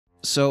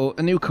So,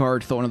 a new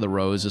card, Thorn of the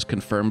Rose, is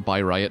confirmed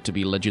by Riot to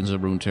be Legends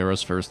of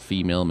Runeterra's first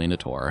female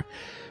Minotaur.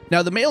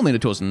 Now, the male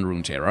Minotaurs in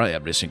Runeterra,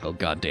 every single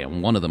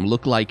goddamn one of them,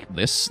 look like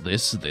this,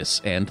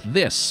 and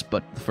this,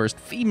 but the first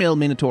female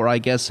Minotaur, I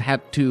guess,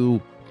 had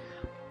to...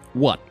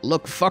 what,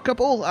 look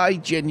fuckable? I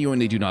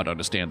genuinely do not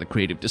understand the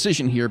creative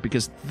decision here,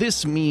 because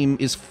this meme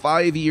is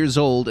 5 years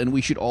old, and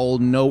we should all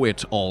know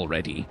it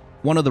already.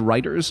 One of the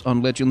writers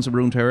on Legends of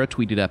Runeterra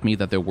tweeted at me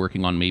that they're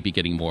working on maybe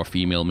getting more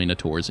female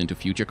Minotaurs into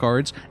future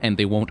cards, and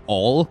they won't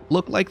all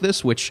look like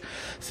this, which,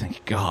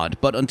 thank God.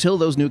 But until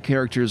those new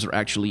characters are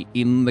actually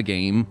in the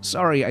game,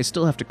 sorry, I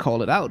still have to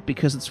call it out,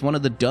 because it's one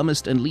of the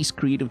dumbest and least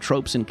creative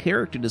tropes in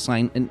character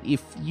design, and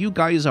if you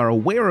guys are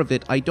aware of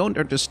it, I don't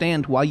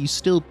understand why you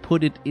still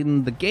put it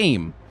in the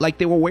game. Like,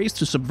 there were ways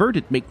to subvert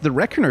it, make the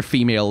Reckoner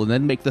female, and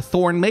then make the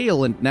Thorn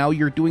male, and now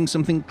you're doing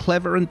something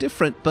clever and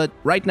different, but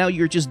right now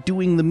you're just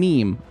doing the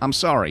meme. I'm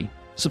sorry.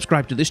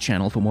 Subscribe to this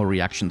channel for more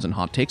reactions and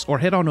hot takes, or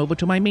head on over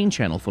to my main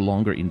channel for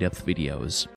longer in-depth videos.